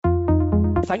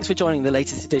Thanks for joining the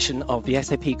latest edition of the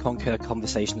SAP Concur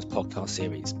Conversations podcast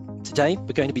series. Today,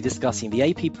 we're going to be discussing the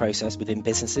AP process within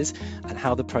businesses and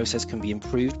how the process can be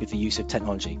improved with the use of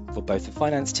technology for both the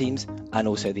finance teams and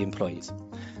also the employees.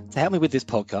 To help me with this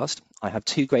podcast, I have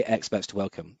two great experts to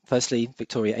welcome. Firstly,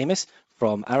 Victoria Amos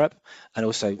from Arup and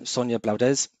also Sonia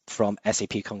Blaudez from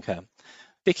SAP Concur.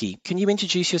 Vicky, can you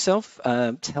introduce yourself,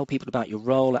 tell people about your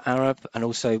role at Arup and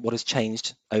also what has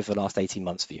changed over the last 18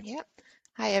 months for you? Yep.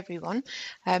 Hi everyone,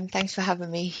 thanks for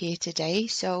having me here today.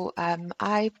 So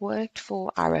I've worked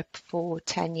for Arup for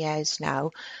 10 years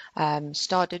now,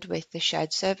 started with the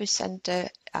Shared Service Centre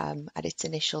at its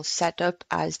initial setup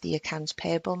as the Accounts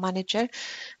Payable Manager.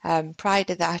 Prior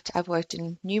to that, I've worked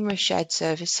in numerous shared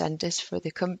service centres for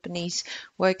the companies,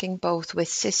 working both with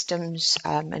systems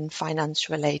and finance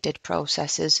related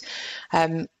processes.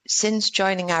 Since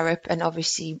joining Arup and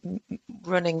obviously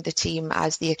running the team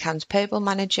as the Accounts Payable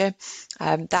Manager,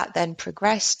 that then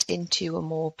progressed into a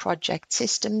more project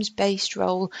systems based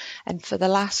role. And for the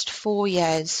last 4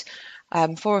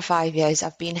 or 5 years,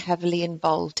 I've been heavily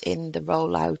involved in the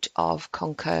rollout of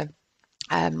Concur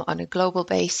on a global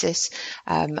basis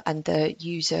and the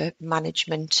user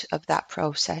management of that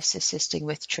process, assisting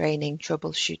with training,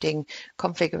 troubleshooting,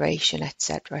 configuration,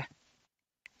 etc.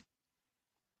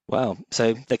 Wow,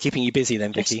 so they're keeping you busy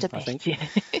then, Vicky, I think.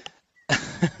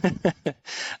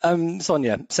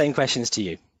 Sonia, same questions to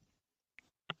you.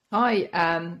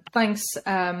 Hi, thanks,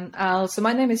 Al. So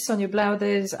my name is Sonia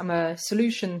Blaudez. I'm a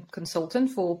solution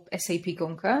consultant for SAP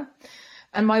Concur.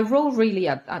 And my role really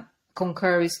at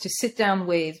Concur is to sit down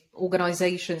with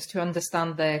organizations to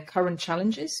understand their current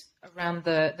challenges around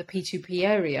the P2P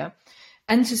area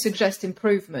and to suggest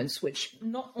improvements, which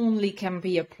not only can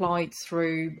be applied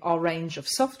through our range of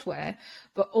software,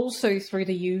 but also through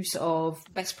the use of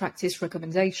best practice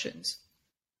recommendations.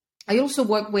 I also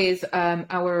work with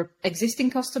our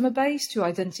existing customer base to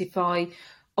identify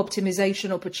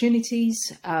optimization opportunities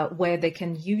where they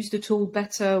can use the tool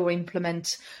better or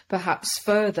implement perhaps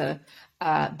further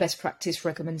best practice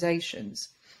recommendations.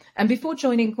 And before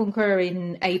joining Concur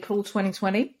in April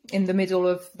 2020, in the middle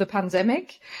of the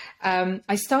pandemic,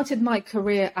 I started my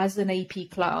career as an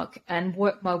AP clerk and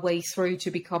worked my way through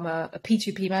to become a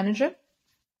P2P manager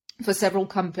for several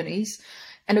companies.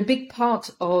 And a big part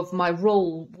of my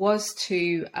role was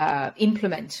to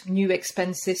implement new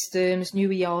expense systems,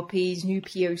 new ERPs, new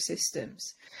PO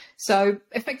systems. So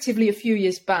effectively, a few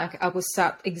years back, I was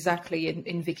sat exactly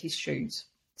in Vicky's shoes.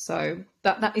 So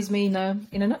that is me in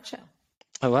a nutshell.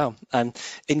 Oh, wow.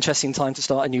 Interesting time to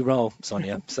start a new role,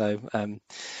 Sonia. So,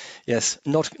 yes,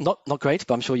 not great,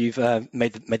 but I'm sure you've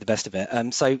made the best of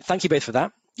it. So thank you both for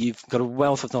that. You've got a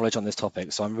wealth of knowledge on this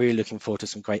topic, so I'm really looking forward to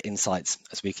some great insights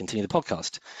as we continue the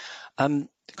podcast.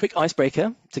 Quick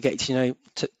icebreaker to get to know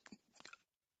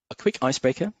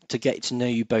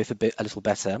you both a little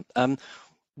better.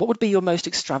 What would be your most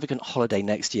extravagant holiday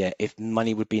next year if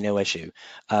money would be no issue?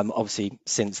 Obviously,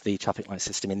 since the traffic light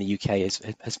system in the UK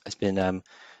has been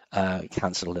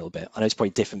cancelled a little bit. I know it's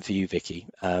probably different for you, Vicky.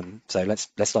 So let's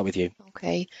start with you.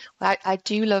 Okay. Well, I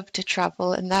do love to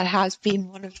travel, and that has been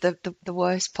one of the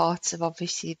worst parts of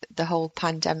obviously the whole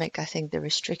pandemic. I think the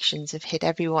restrictions have hit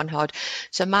everyone hard.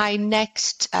 So my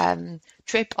next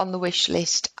trip on the wish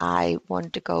list, I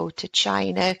want to go to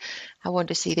China. I want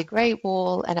to see the Great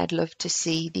Wall, and I'd love to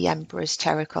see the Emperor's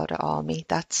Terracotta Army.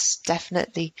 That's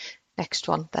definitely next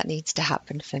one that needs to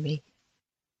happen for me.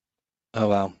 Oh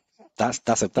wow, that's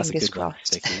a Fingers good one,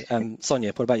 crossed. Vicky.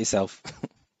 Sonia, what about yourself?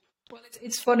 Well,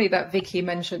 it's funny that Vicky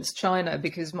mentions China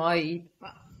because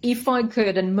if I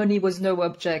could and money was no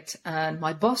object and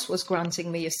my boss was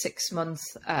granting me a 6-month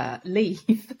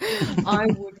leave, I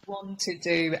would want to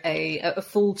do a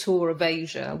full tour of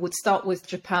Asia. I would start with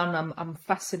Japan. I'm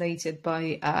fascinated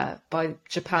by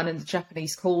Japan and the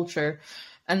Japanese culture,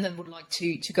 and then would like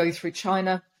to go through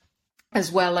China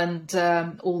as well, and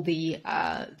all the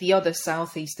other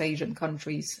Southeast Asian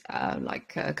countries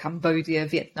like Cambodia,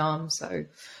 Vietnam. So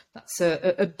that's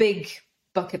a big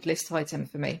bucket list item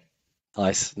for me.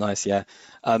 Nice, yeah.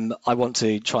 I want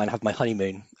to try and have my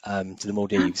honeymoon to the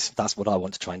Maldives. That's what I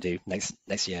want to try and do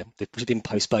next year. It's been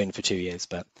postponed for 2 years,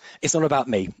 but it's not about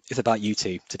me. It's about you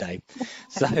two today.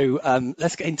 So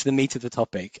let's get into the meat of the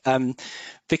topic.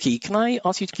 Vicky, can I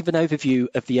ask you to give an overview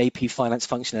of the AP finance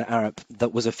function at Arup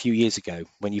that was a few years ago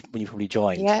when you probably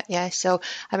joined? Yeah. So,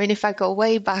 I mean, if I go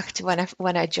way back to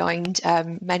when I joined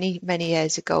many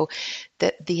years ago,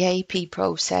 the AP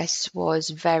process was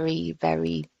very,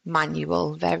 very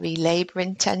manual, very labor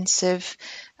intensive.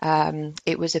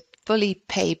 It was a fully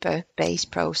paper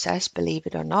based process, believe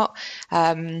it or not.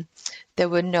 There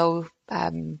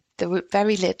were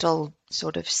very little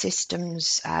sort of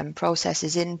systems,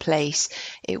 processes in place.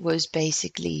 It was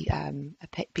basically a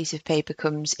piece of paper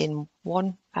comes in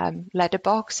one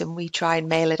letterbox, and we try and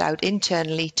mail it out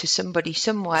internally to somebody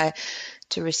somewhere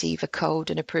to receive a code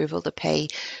and approval to pay.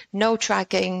 No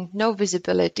tracking, no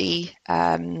visibility,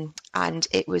 and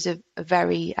it was a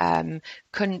very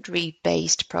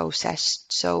country-based process.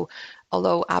 So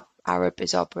although Arup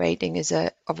is operating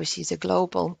obviously as a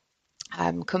global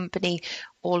company,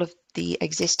 all of the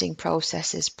existing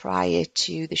processes prior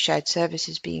to the shared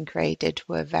services being created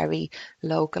were very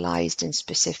localized and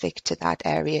specific to that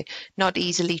area, not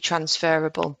easily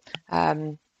transferable.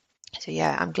 So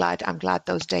yeah, I'm glad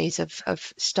those days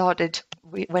have started.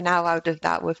 We're now out of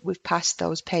that. We've passed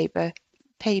those paper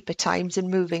times and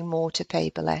moving more to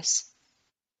paperless.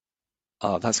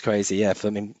 Oh, that's crazy. Yeah,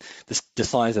 the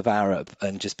size of Arup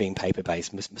and just being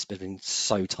paper-based must have been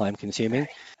so time-consuming.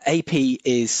 AP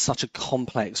is such a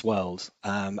complex world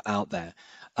out there,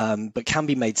 but can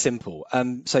be made simple.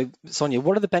 So, Sonia,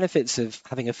 what are the benefits of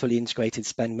having a fully integrated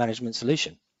spend management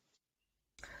solution?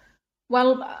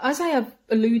 Well, as I have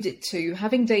alluded to,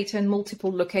 having data in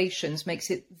multiple locations makes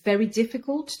it very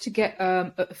difficult to get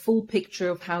a full picture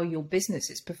of how your business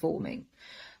is performing.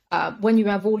 When you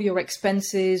have all your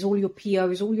expenses, all your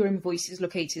POs, all your invoices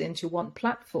located into one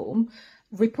platform,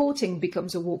 reporting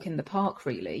becomes a walk in the park,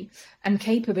 really, and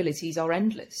capabilities are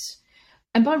endless.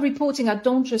 And by reporting, I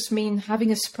don't just mean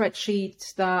having a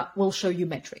spreadsheet that will show you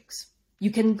metrics.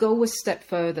 You can go a step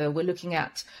further. We're looking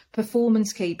at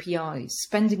performance KPIs,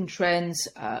 spending trends,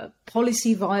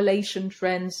 policy violation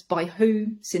trends, by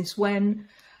who, since when.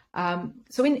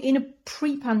 So in a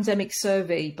pre-pandemic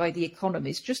survey by The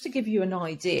Economist, just to give you an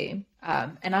idea,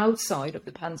 and outside of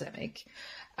the pandemic,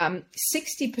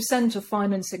 60% of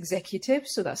finance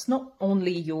executives, so that's not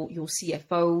only your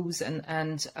CFOs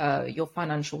and your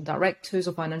financial directors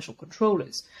or financial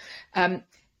controllers,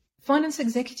 finance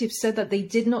executives said that they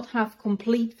did not have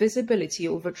complete visibility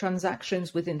over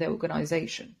transactions within their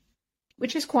organization,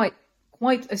 which is quite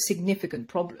a significant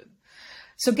problem.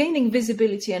 So gaining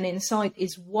visibility and insight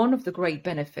is one of the great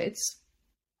benefits.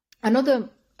 Another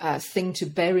thing to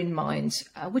bear in mind,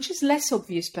 which is less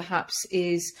obvious perhaps,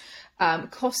 is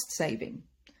cost saving.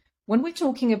 When we're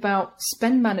talking about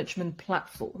spend management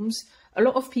platforms, a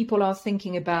lot of people are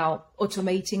thinking about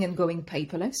automating and going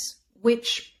paperless,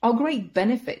 which are great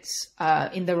benefits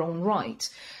in their own right.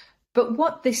 But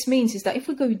what this means is that if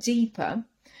we go deeper,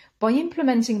 by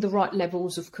implementing the right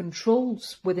levels of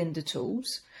controls within the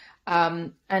tools,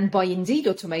 and by indeed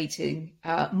automating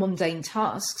mundane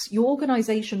tasks, your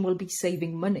organization will be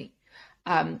saving money,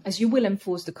 as you will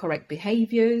enforce the correct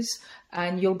behaviors,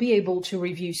 and you'll be able to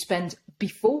review spend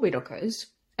before it occurs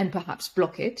and perhaps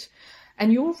block it.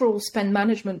 And your overall spend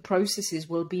management processes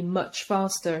will be much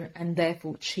faster and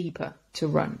therefore cheaper to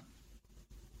run.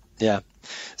 Yeah,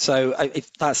 so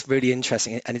that's really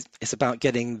interesting, and it's about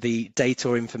getting the data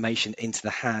or information into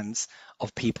the hands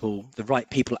of people, the right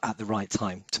people at the right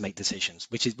time to make decisions,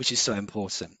 which is so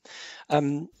important.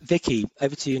 Vicky,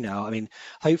 over to you now. I mean,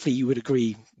 hopefully you would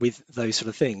agree with those sort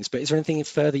of things, but is there anything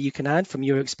further you can add from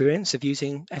your experience of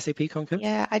using SAP Concur?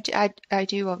 Yeah, I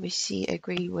do obviously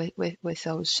agree with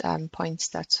those points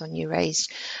that Sonia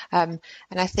raised, and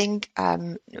I think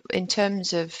in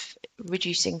terms of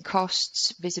reducing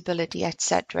costs, visibility,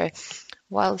 etc.,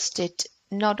 whilst it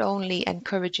not only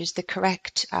encourages the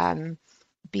correct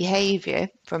behavior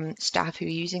from staff who are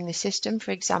using the system.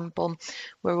 For example,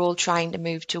 we're all trying to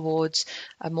move towards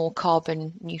a more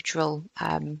carbon neutral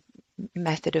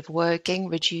method of working,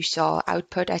 reduce our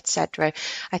output, etc.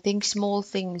 I think small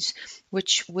things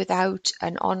which without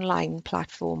an online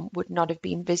platform would not have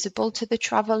been visible to the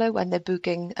traveller when they're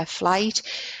booking a flight.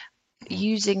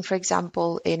 Using, for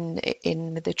example, in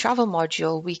the travel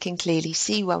module, we can clearly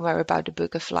see when we're about to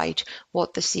book a flight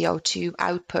what the CO2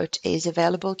 output is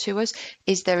available to us.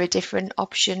 Is there a different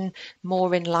option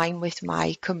more in line with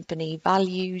my company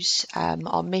values,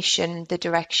 our mission, the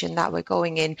direction that we're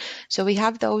going in? So we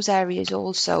have those areas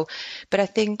also. But I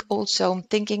think also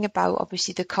thinking about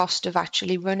obviously the cost of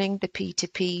actually running the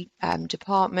P2P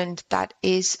department, that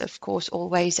is of course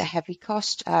always a heavy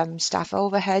cost, staff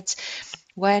overheads.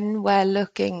 When we're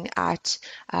looking at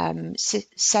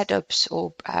setups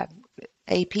or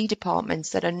AP departments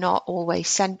that are not always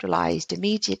centralized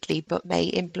immediately but may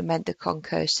implement the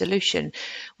Concur solution,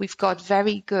 we've got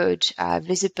very good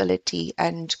visibility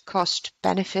and cost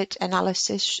benefit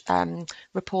analysis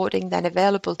reporting then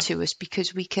available to us,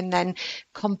 because we can then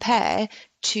compare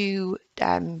two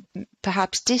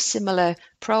perhaps dissimilar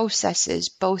processes,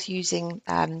 both using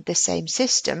the same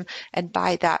system, and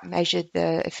by that measure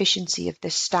the efficiency of the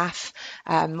staff,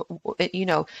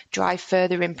 drive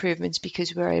further improvements,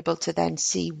 because we're able to then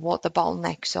see what the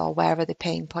bottlenecks are, where are the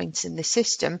pain points in the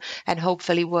system, and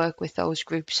hopefully work with those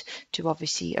groups to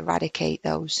obviously eradicate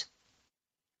those.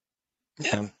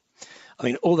 Yeah, I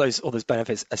mean, all those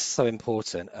benefits are so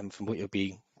important, from what you'll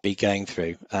be going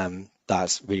through.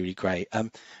 That's really, really great.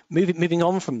 Moving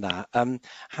on from that, how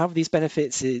have these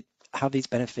benefits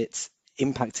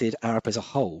impacted Arup as a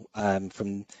whole,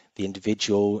 from the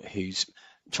individual who's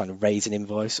trying to raise an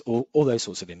invoice, or all those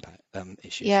sorts of impact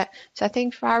issues? Yeah, so I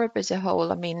think for Arup as a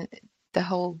whole, I mean, the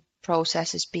whole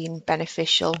process has been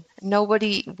beneficial.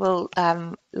 Nobody will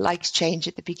likes change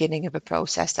at the beginning of a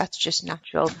process. That's just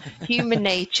natural human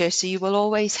nature. So you will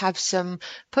always have some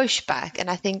pushback. And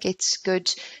I think it's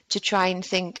good to try and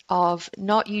think of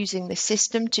not using the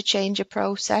system to change a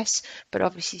process, but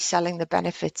obviously selling the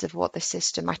benefits of what the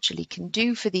system actually can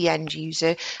do for the end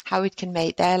user, how it can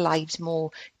make their lives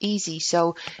more easy.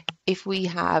 So if we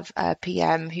have a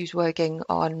PM who's working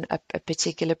on a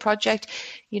particular project,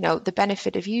 the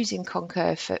benefit of using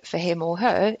Concur for him or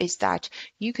her is that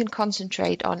you can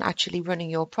concentrate on actually running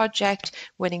your project,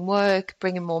 winning work,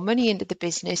 bringing more money into the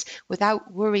business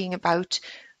without worrying about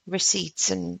receipts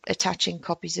and attaching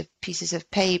copies of pieces of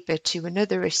paper to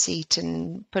another receipt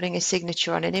and putting a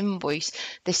signature on an invoice.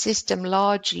 The system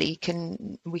largely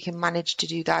we can manage to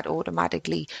do that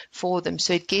automatically for them.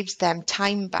 So it gives them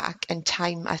time back, and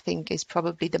time, I think, is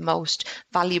probably the most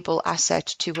valuable asset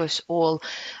to us all.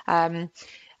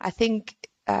 I think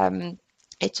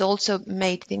it's also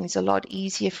made things a lot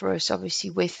easier for us, obviously,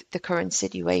 with the current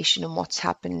situation and what's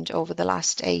happened over the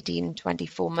last 18 and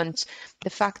 24 months.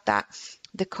 The fact that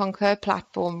the Concur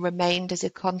platform remained as a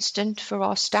constant for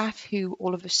our staff who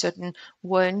all of a sudden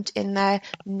weren't in their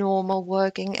normal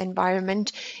working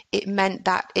environment, it meant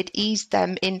that it eased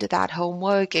them into that home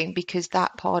working, because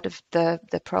that part of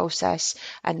the process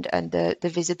and the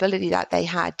visibility that they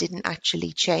had didn't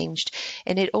actually change.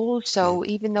 And it also,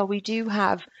 even though we do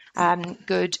have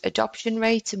good adoption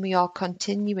rates and we are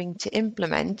continuing to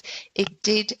implement, it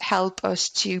did help us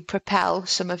to propel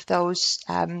some of those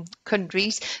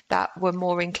countries that were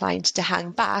more inclined to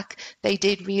hang back. They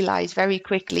did realize very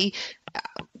quickly,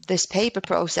 this paper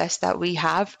process that we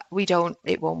have,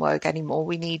 it won't work anymore.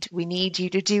 We need you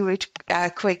to do it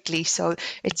quickly. So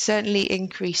it certainly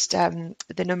increased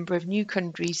the number of new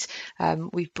countries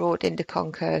we've brought into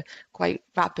Concur quite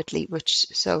rapidly,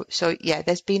 so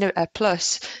there's been a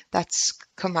plus that's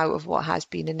come out of what has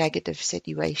been a negative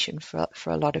situation for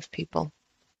a lot of people.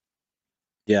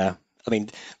 Yeah, I mean,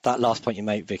 that last point you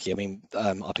made, Vicky, I mean,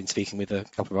 I've been speaking with a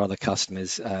couple of other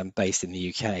customers based in the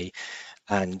UK,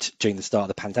 and during the start of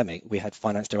the pandemic, we had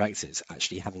finance directors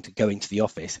actually having to go into the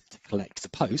office to collect the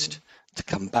post, to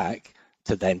come back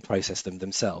to then process them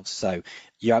themselves. So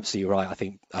you're absolutely right.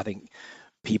 I think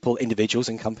people, individuals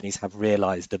and companies have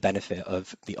realized the benefit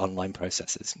of the online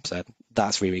processes. So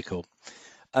that's really cool.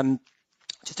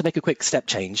 Just to make a quick step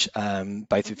change,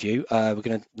 both of you, we're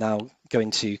going to now go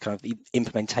into kind of the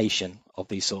implementation of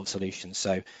these sort of solutions.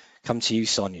 So come to you,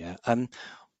 Sonia.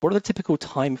 What are the typical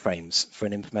timeframes for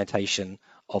an implementation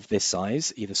of this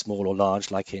size, either small or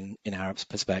large, like in Arup's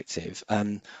perspective?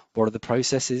 What are the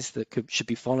processes that should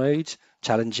be followed,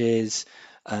 challenges,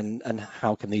 and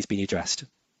how can these be addressed?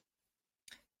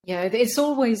 Yeah, it's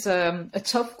always a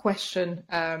tough question,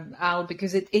 Al,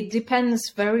 because it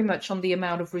depends very much on the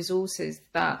amount of resources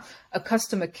that a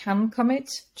customer can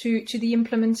commit to the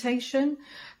implementation,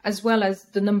 as well as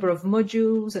the number of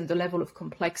modules and the level of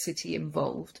complexity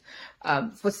involved.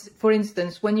 For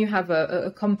instance, when you have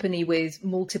a company with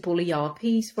multiple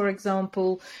ERPs, for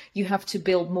example, you have to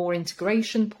build more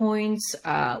integration points,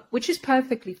 which is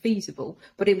perfectly feasible,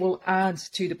 but it will add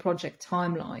to the project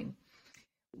timeline.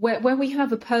 Where we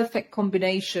have a perfect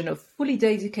combination of fully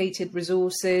dedicated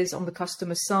resources on the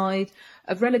customer side,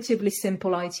 a relatively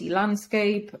simple IT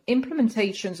landscape,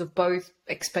 implementations of both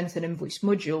expense and invoice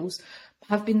modules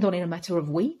have been done in a matter of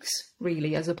weeks,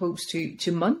 really, as opposed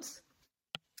to months.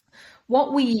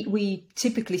 What we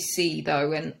typically see,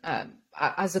 though, and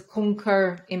as a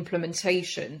Concur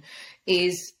implementation,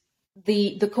 is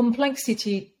the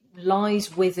complexity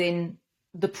lies within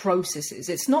the processes.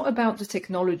 It's not about the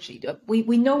technology.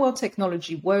 We know our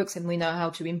technology works and we know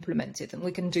how to implement it, and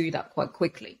we can do that quite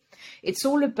quickly. It's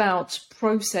all about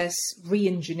process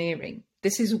re-engineering.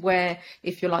 This is where,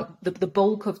 if you like, the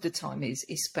bulk of the time is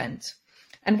spent.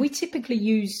 And we typically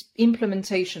use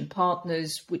implementation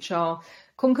partners, which are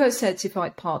Concur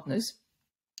certified partners,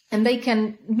 and they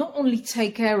can not only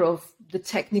take care of the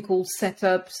technical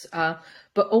setups,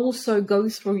 but also go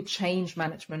through change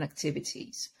management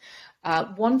activities.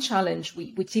 One challenge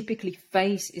we typically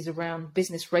face is around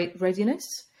business readiness.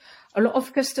 A lot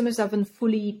of customers haven't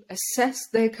fully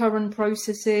assessed their current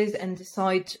processes and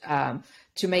decide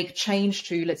to make change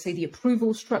to, let's say, the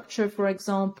approval structure, for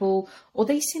example, or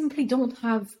they simply don't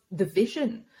have the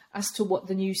vision as to what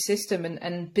the new system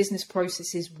and business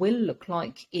processes will look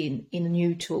like in a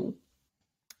new tool.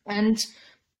 And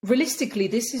realistically,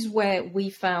 this is where we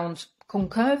found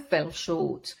Concur fell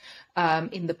short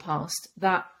in the past,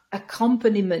 that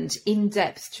accompaniment in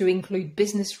depth to include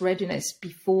business readiness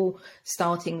before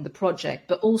starting the project,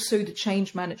 but also the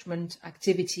change management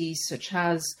activities such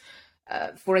as,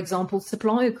 for example,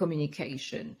 supplier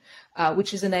communication,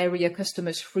 which is an area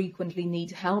customers frequently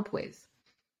need help with.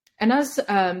 And as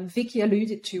Vicky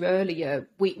alluded to earlier,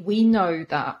 we know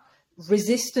that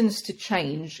resistance to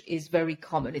change is very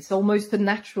common. It's almost a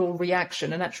natural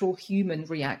reaction, a natural human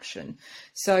reaction.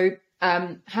 So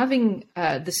having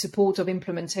the support of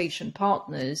implementation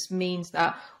partners means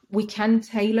that we can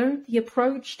tailor the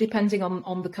approach depending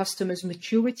on the customer's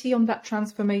maturity on that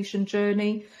transformation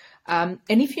journey. And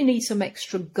if you need some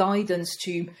extra guidance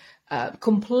to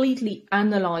completely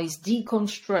analyze,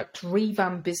 deconstruct,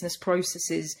 revamp business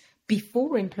processes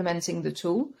before implementing the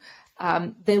tool,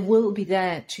 there will be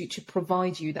there to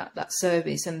provide you that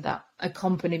service and that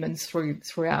accompaniment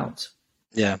throughout.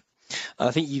 Yeah.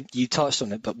 I think you touched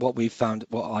on it, but what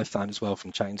I found as well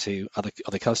from chatting to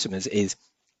other customers is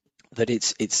that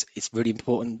it's really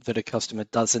important that a customer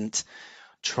doesn't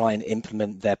try and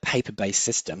implement their paper-based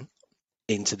system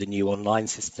into the new online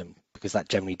system, because that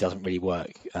generally doesn't really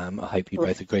work. I hope you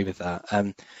both agree with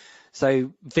that.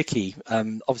 So Vicky,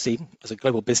 obviously as a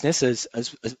global business,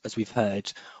 as we've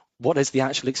heard, what has the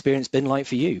actual experience been like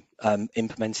for you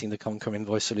implementing the Concur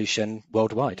Invoice solution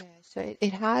worldwide? Yeah, so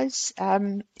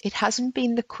it hasn't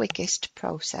been the quickest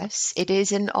process. It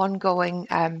is an ongoing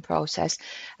process.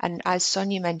 And as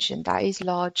Sonia mentioned, that is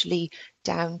largely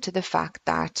down to the fact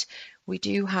that we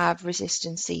do have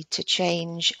resistancy to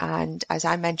change. And as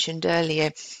I mentioned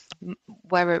earlier,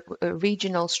 we're a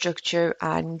regional structure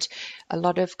and a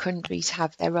lot of countries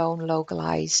have their own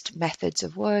localized methods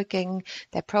of working.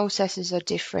 Their processes are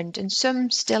different, and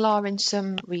some still are in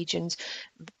some regions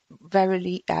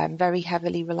very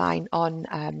heavily relying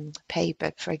on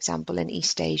paper. For example, in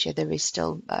East Asia, there is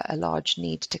still a large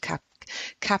need to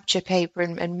capture paper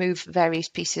and move various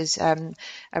pieces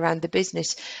around the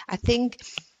business. I think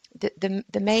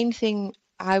the main thing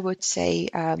I would say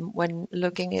when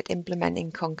looking at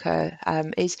implementing Concur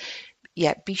is,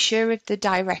 be sure of the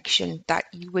direction that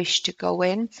you wish to go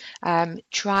in.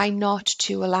 Try not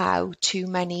to allow too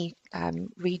many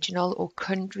regional or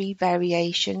country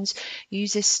variations.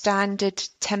 Use a standard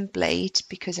template,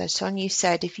 because as Sonia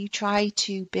said, if you try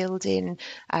to build in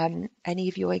any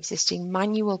of your existing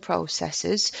manual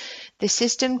processes, the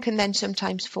system can then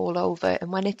sometimes fall over.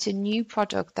 And when it's a new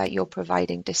product that you're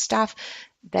providing to staff,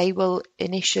 they will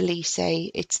initially say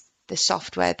it's the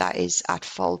software that is at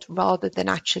fault, rather than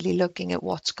actually looking at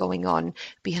what's going on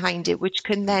behind it, which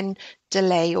can then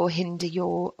delay or hinder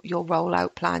your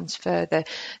rollout plans further.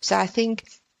 So I think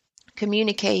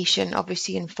communication,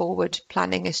 obviously, and forward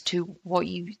planning as to what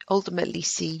you ultimately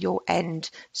see your end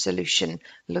solution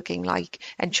looking like,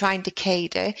 and trying to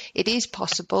cater, it is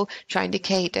possible, trying to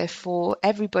cater for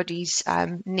everybody's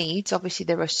needs. Obviously,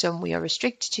 there are some we are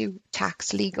restricted to,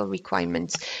 tax, legal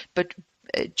requirements, but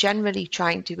generally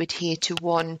trying to adhere to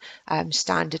one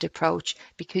standard approach,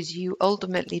 because you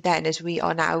ultimately then, as we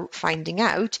are now finding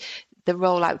out, the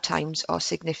rollout times are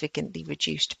significantly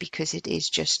reduced, because it is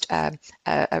just a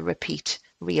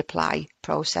reapply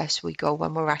process we go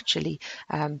when we're actually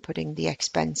putting the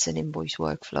expense and invoice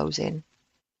workflows in.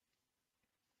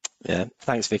 Yeah,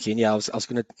 thanks, Vicky. And yeah, I was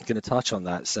going to touch on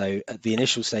that. So at the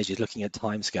initial stages, looking at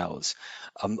timescales,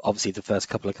 obviously the first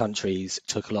couple of countries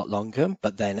took a lot longer,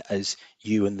 but then as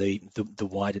you and the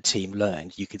wider team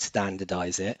learned, you could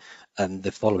standardize it, and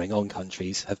the following on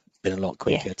countries have been a lot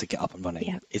quicker to get up and running.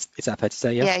 Yeah. Is that fair to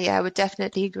say? Yeah, I would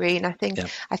definitely agree. And I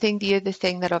think the other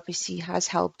thing that obviously has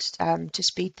helped to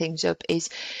speed things up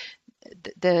is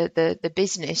the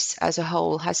business as a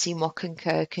whole has seen what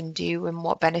Concur can do and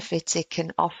what benefits it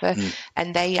can offer.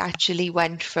 And they actually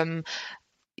went from,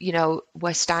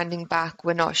 we're standing back,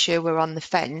 we're not sure, we're on the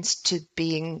fence, to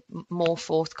being more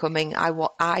forthcoming. I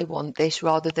want this,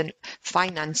 rather than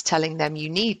finance telling them you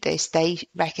need this. They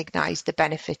recognized the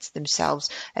benefits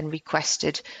themselves and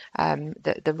requested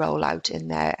the rollout in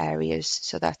their areas.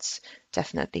 So that's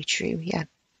definitely true. Yeah.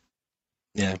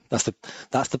 Yeah, that's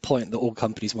the point that all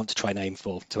companies want to try and aim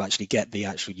for, to actually get the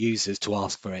actual users to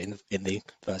ask for it in the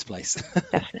first place.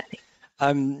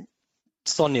 Definitely.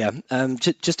 Sonia,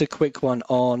 just a quick one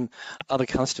on other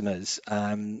customers,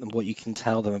 and what you can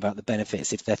tell them about the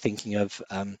benefits if they're thinking of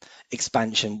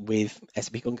expansion with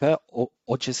SAP Concur,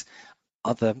 or just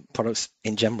other products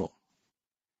in general.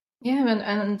 Yeah,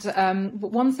 and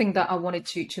one thing that I wanted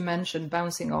to mention,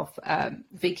 bouncing off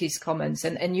Vicky's comments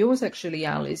and yours actually,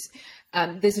 Al, is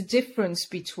there's a difference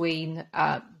between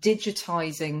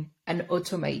digitizing and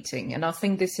automating. And I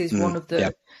think this is one of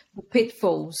the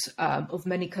pitfalls of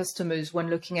many customers when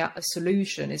looking at a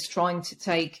solution, is trying to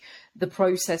take the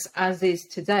process as is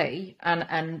today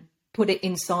and put it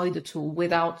inside the tool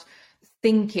without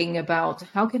thinking about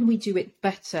how can we do it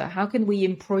better? How can we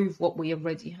improve what we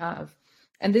already have?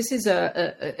 And this is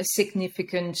a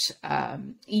significant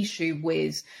issue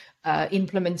with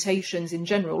implementations in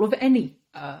general of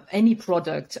any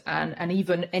product and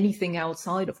even anything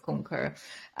outside of Concur.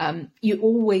 You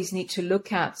always need to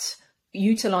look at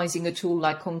utilizing a tool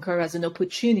like Concur as an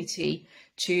opportunity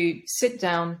to sit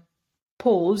down,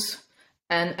 pause,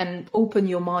 and open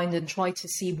your mind and try to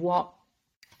see what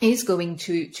is going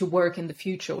to work in the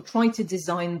future, or try to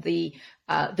design the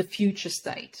future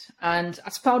state. And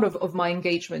as part of my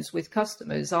engagements with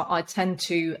customers, I tend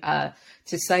to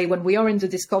say, when we are in the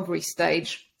discovery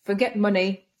stage, forget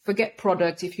money, forget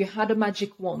product. If you had a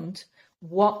magic wand,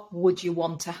 what would you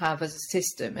want to have as a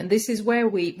system? And this is where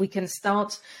we can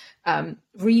start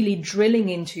really drilling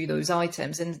into those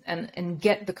items and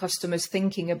get the customers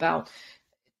thinking about,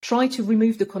 try to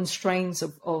remove the constraints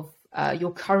of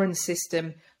your current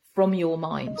system from your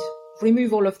mind.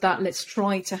 Remove all of that. Let's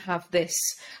try to have this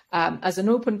as an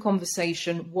open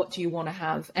conversation. What do you want to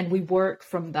have? And we work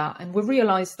from that. And we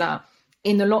realize that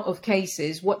in a lot of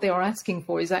cases, what they are asking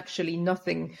for is actually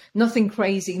nothing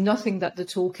crazy, nothing that the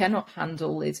tool cannot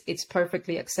handle. It's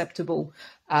perfectly acceptable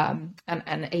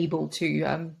and able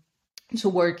to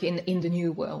work in the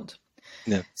new world.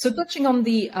 Yeah. So touching on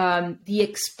the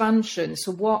expansion.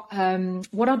 So what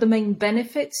are the main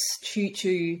benefits to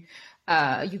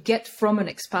you get from an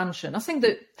expansion? I think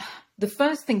that the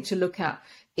first thing to look at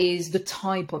is the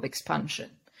type of expansion.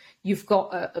 You've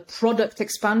got a product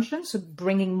expansion, so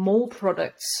bringing more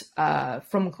products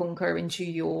from Concur into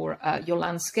your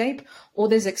landscape, or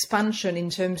there's expansion in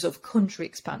terms of country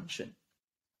expansion.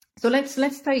 So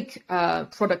let's take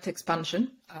product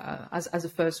expansion as a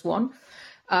first one.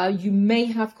 You may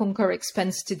have Concur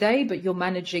Expense today, but you're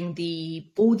managing the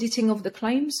auditing of the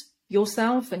claims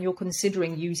yourself, and you're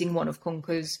considering using one of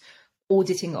Concur's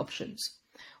auditing options.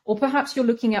 Or perhaps you're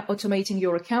looking at automating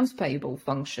your accounts payable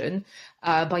function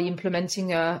by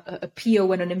implementing a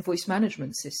PO and an invoice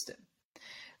management system.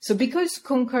 So because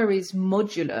Concur is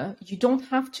modular, you don't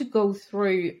have to go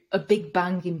through a big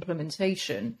bang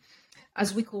implementation,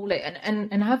 as we call it,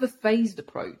 and have a phased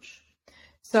approach.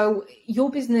 So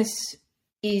your business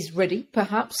is ready,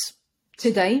 perhaps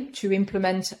today, to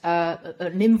implement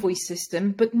an invoice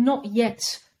system, but not yet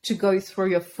to go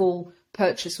through a full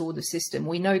purchase order system.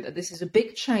 We know that this is a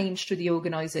big change to the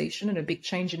organization and a big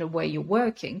change in the way you're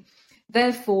working.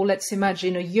 Therefore, let's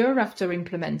imagine a year after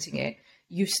implementing it,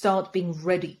 you start being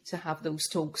ready to have those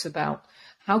talks about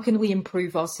how can we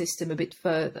improve our system a bit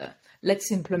further?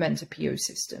 Let's implement a PO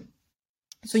system.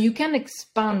 So you can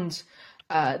expand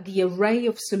the array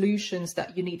of solutions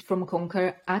that you need from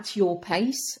Concur at your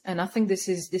pace. And I think this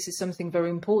is something very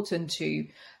important to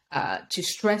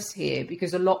stress here,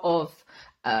 because a lot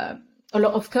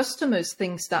of customers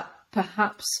think that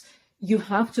perhaps you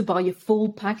have to buy a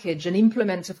full package and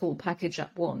implement a full package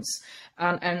at once.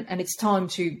 And it's time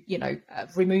to,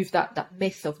 remove that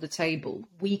myth off the table.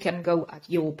 We can go at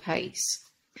your pace.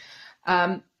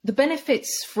 The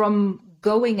benefits from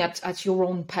going at your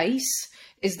own pace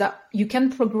is that you can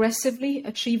progressively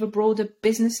achieve a broader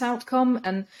business outcome,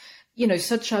 and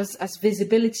such as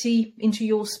visibility into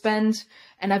your spend,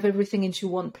 and have everything into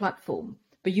one platform.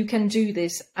 But you can do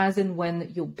this as and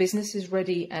when your business is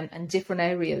ready and different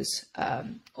areas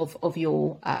of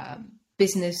your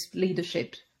business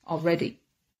leadership are ready.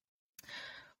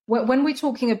 When we're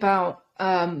talking about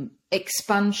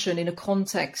expansion in a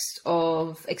context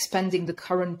of expanding the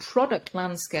current product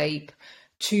landscape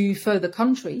to further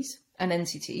countries and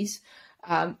entities,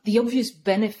 the obvious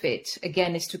benefit,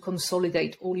 again, is to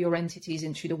consolidate all your entities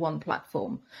into the one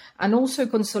platform, and also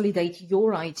consolidate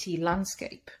your IT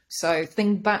landscape. So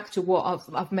think back to what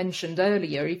I've mentioned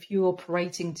earlier. If you're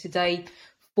operating today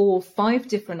 4 or 5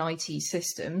 different IT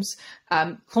systems,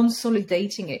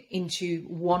 consolidating it into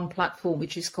one platform,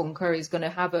 which is Concur, is going to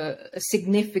have a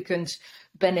significant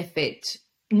benefit,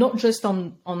 not just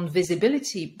on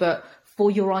visibility, but for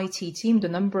your IT team, the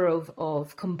number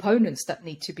of components that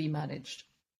need to be managed.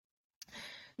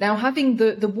 Now, having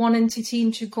the one entity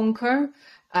into Concur,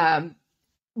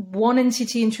 one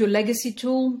entity into a legacy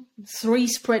tool, 3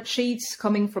 spreadsheets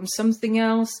coming from something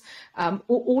else,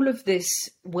 all of this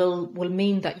will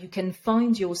mean that you can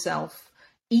find yourself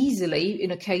easily, in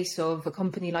a case of a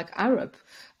company like Arup,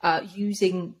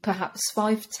 using perhaps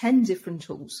 5-10 different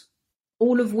tools,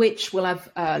 all of which will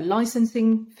have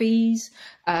licensing fees,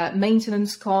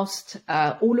 maintenance cost,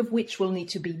 all of which will need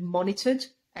to be monitored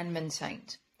and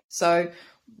maintained. So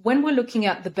when we're looking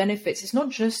at the benefits, it's not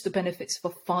just the benefits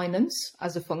for finance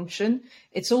as a function,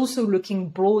 it's also looking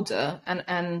broader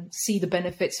and see the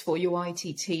benefits for your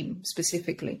IT team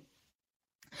specifically.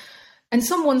 And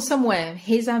someone somewhere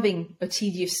is having a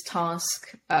tedious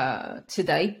task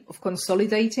today of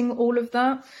consolidating all of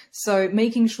that. So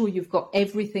making sure you've got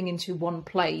everything into one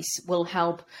place will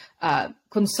help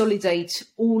consolidate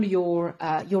all your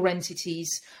entities,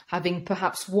 having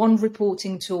perhaps one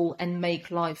reporting tool, and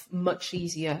make life much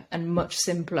easier and much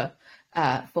simpler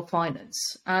for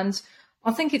finance. And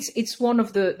I think it's one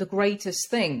of the greatest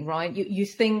thing, right? You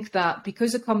think that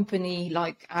because a company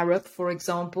like Arup, for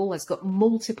example, has got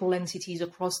multiple entities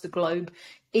across the globe,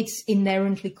 it's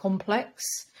inherently complex.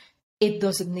 It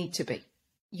doesn't need to be.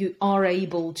 You are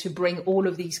able to bring all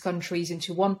of these countries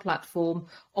into one platform,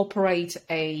 operate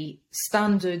a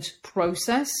standard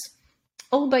process,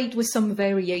 albeit with some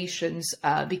variations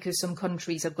because some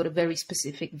countries have got a very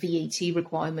specific VAT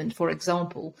requirement, for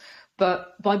example.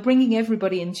 But by bringing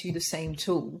everybody into the same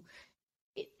tool,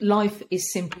 life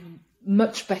is simply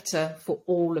much better for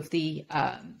all of the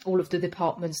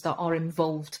departments that are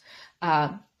involved,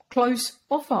 close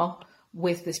or far,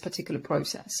 with this particular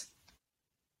process.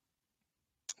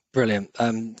 Brilliant.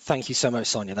 Thank you so much,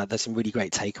 Sonia. There's some really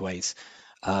great takeaways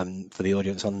for the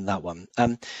audience on that one.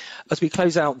 As we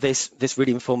close out this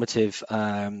really informative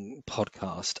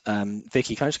podcast,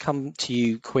 Vicky, can I just come to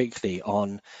you quickly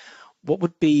on what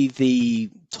would be the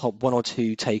top 1 or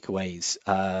 2 takeaways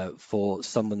for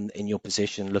someone in your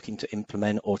position looking to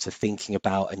implement or to thinking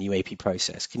about a new AP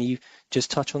process? Can you just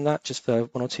touch on that just for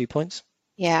 1 or 2 points?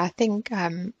 Yeah, I think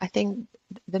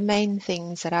the main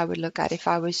things that I would look at if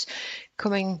I was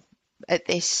coming at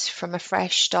this from a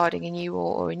fresh, starting a new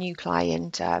or a new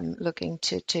client looking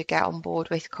to get on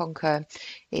board with Concur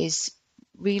is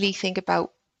really think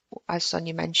about, as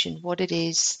Sonia mentioned, what it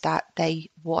is that they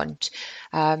want,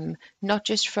 not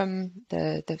just from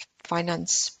the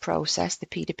finance process, the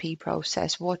P2P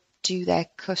process, what do their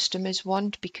customers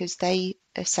want, because they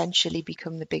essentially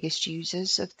become the biggest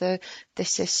users of the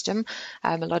system.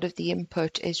 A lot of the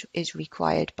input is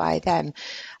required by them.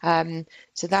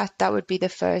 So that would be the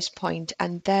first point.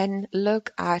 And then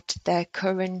look at their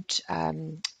current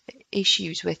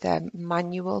issues with their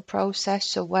manual process.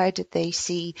 So where did they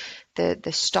see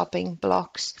the stopping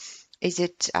blocks? Is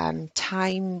it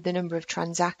time, the number of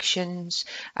transactions,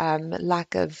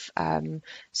 lack of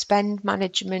spend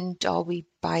management? Are we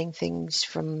buying things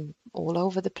from all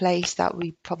over the place that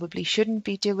we probably shouldn't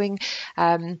be doing?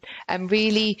 And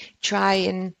really try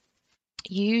and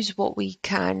use what we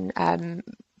can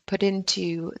put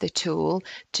into the tool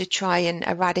to try and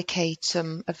eradicate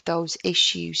some of those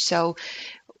issues. So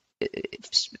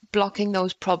blocking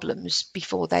those problems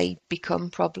before they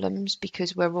become problems,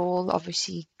 because we're all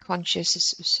obviously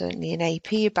conscious, certainly in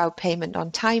AP, about payment on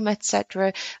time,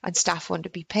 etc., and staff want to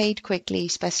be paid quickly,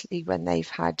 especially when they've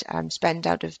had spend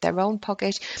out of their own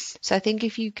pocket. So I think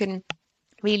if you can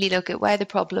really look at where the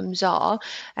problems are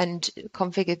and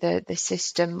configure the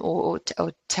system or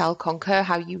tell Concur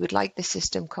how you would like the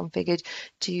system configured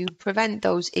to prevent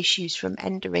those issues from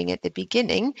entering at the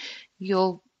beginning,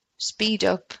 you'll speed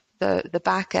up the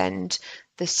back end.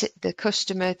 The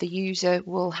customer, the user,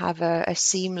 will have a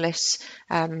seamless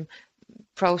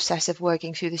process of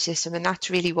working through the system, and that's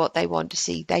really what they want to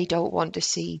see. They don't want to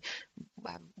see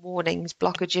warnings,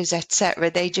 blockages,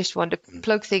 etc. They just want to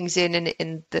plug things in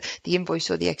and the invoice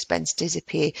or the expense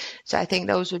disappear. So I think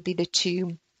those would be the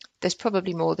 2. There's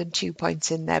probably more than 2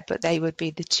 points in there, but they would be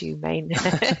the 2 main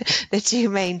the 2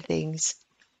 main things.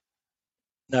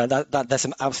 No, that's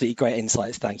some absolutely great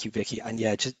insights. Thank you, Vicky. And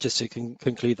yeah, just to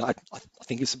conclude that, I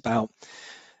think it's about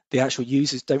the actual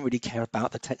users don't really care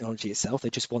about the technology itself. They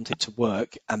just want it to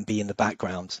work and be in the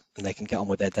background, and they can get on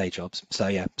with their day jobs. So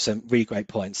yeah, some really great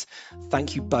points.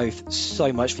 Thank you both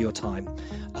so much for your time.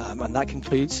 And that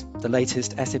concludes the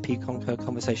latest SAP Concur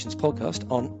Conversations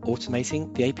podcast on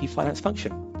automating the AP finance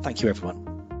function. Thank you,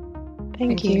 everyone.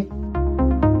 Thank you.